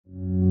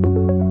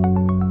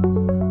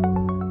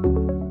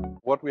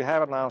we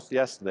have announced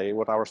yesterday,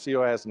 what our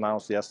CEO has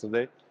announced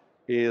yesterday,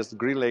 is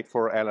GreenLake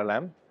for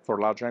LLM,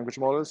 for large language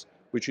models,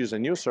 which is a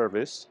new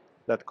service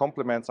that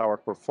complements our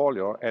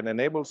portfolio and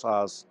enables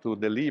us to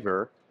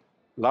deliver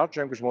large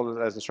language models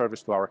as a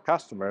service to our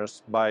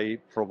customers by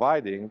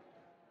providing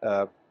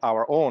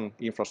our own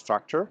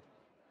infrastructure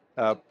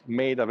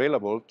made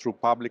available through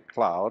public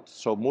cloud,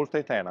 so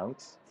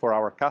multi-tenant for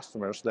our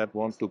customers that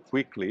want to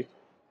quickly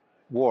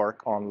work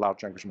on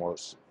large language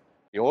models.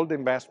 All the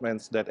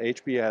investments that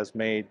HP has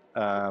made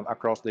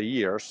across the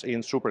years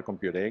in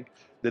supercomputing,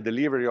 the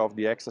delivery of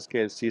the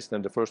exascale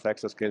system, the first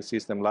exascale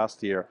system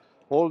last year,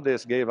 all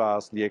this gave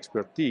us the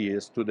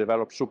expertise to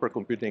develop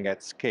supercomputing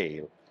at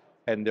scale.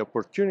 And the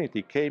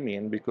opportunity came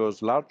in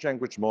because large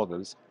language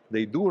models,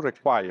 they do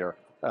require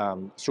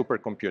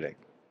supercomputing.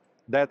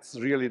 That's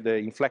really the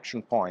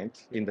inflection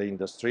point in the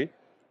industry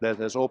that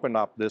has opened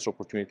up this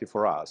opportunity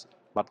for us.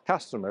 But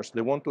customers,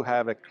 they want to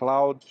have a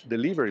cloud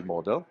delivery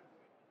model.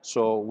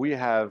 So we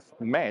have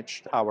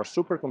matched our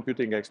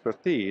supercomputing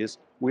expertise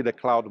with a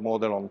cloud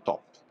model on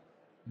top.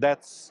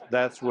 That's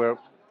where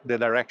the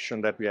direction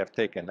that we have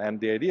taken. And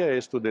the idea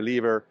is to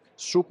deliver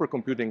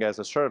supercomputing as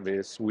a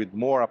service with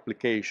more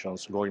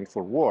applications going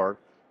forward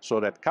so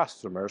that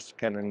customers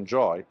can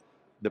enjoy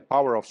the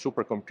power of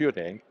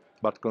supercomputing,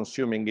 but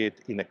consuming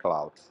it in a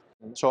cloud.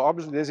 So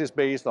obviously this is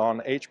based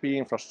on HP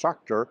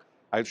infrastructure,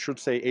 I should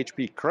say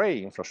HP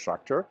Cray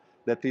infrastructure,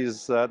 that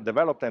is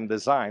developed and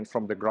designed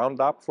from the ground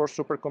up for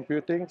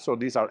supercomputing. So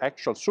these are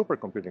actual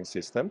supercomputing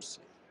systems.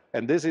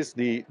 And this is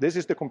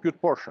the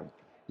compute portion.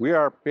 We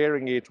are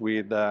pairing it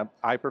with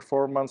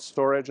high-performance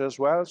storage as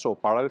well, so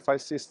parallel file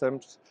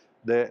systems,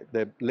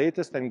 the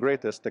latest and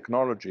greatest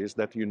technologies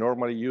that you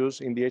normally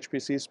use in the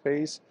HPC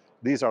space,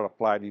 these are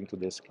applied into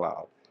this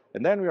cloud.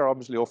 And then we are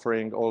obviously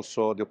offering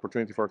also the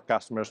opportunity for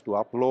customers to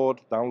upload,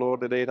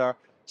 download the data,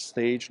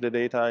 stage the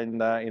data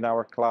in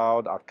our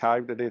cloud,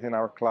 archive the data in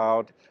our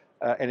cloud.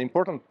 An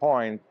important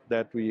point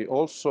that we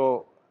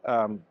also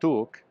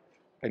took,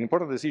 an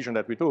important decision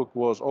that we took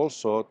was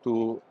also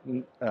to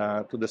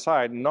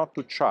decide not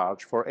to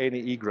charge for any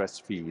egress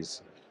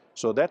fees.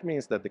 So that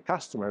means that the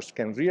customers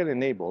can really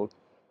enable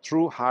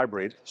true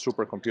hybrid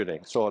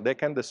supercomputing. So they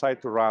can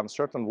decide to run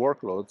certain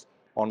workloads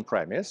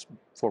on-premise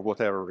for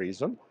whatever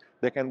reason.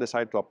 They can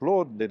decide to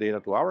upload the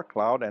data to our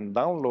cloud and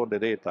download the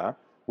data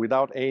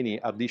without any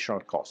additional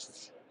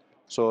costs.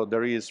 So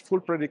there is full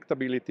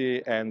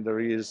predictability and there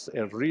is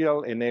a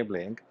real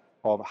enabling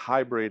of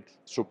hybrid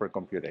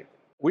supercomputing.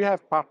 We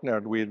have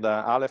partnered with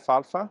Alif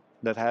Alpha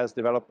that has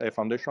developed a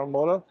foundational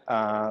model,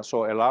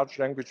 so a large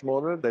language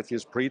model that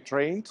is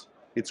pre-trained.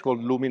 It's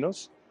called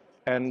Luminous.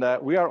 And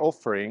we are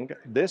offering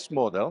this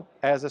model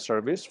as a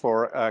service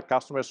for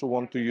customers who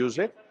want to use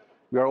it.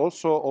 We are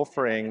also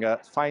offering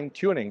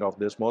fine-tuning of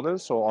this model,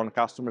 so on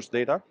customers'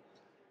 data.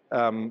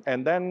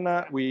 And then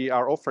we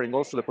are offering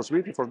also the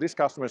possibility for these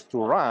customers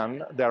to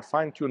run their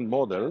fine-tuned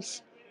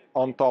models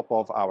on top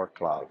of our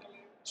cloud.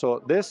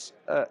 So this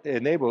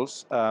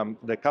enables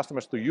the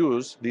customers to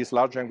use these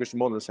large language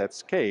models at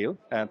scale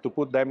and to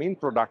put them in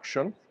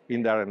production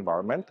in their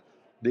environment.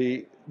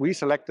 We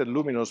selected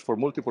Luminous for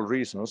multiple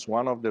reasons.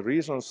 One of the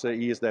reasons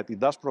is that it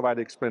does provide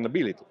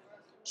explainability.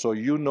 So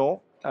you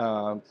know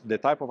the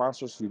type of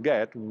answers you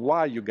get,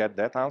 why you get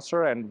that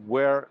answer, and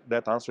where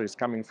that answer is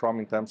coming from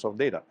in terms of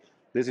data.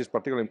 This is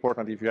particularly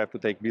important if you have to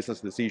take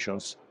business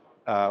decisions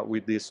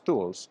with these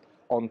tools.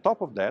 On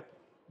top of that,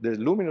 the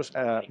Luminous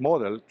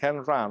model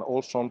can run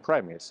also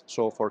on-premise.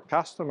 So for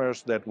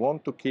customers that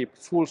want to keep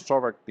full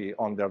sovereignty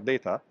on their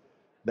data,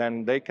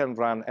 then they can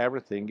run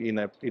everything in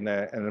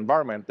an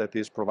environment that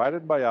is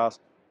provided by us,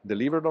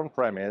 delivered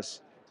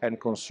on-premise, and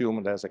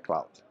consumed as a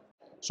cloud.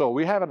 So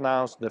we have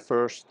announced the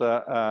first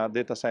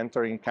data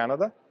center in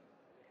Canada.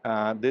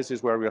 This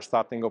is where we are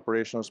starting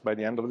operations by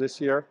the end of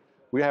this year.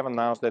 We have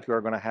announced that we are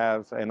going to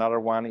have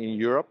another one in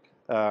Europe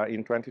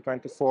in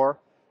 2024.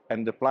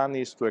 And the plan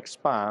is to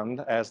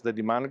expand as the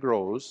demand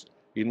grows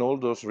in all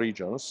those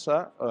regions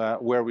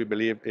where we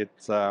believe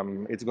it's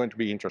going to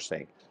be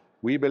interesting.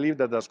 We believe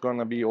that there's going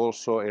to be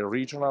also a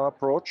regional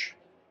approach,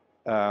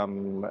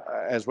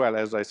 as well,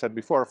 as I said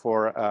before,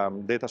 for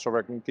data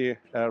sovereignty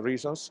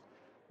reasons.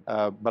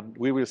 But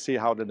we will see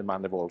how the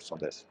demand evolves on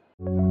this.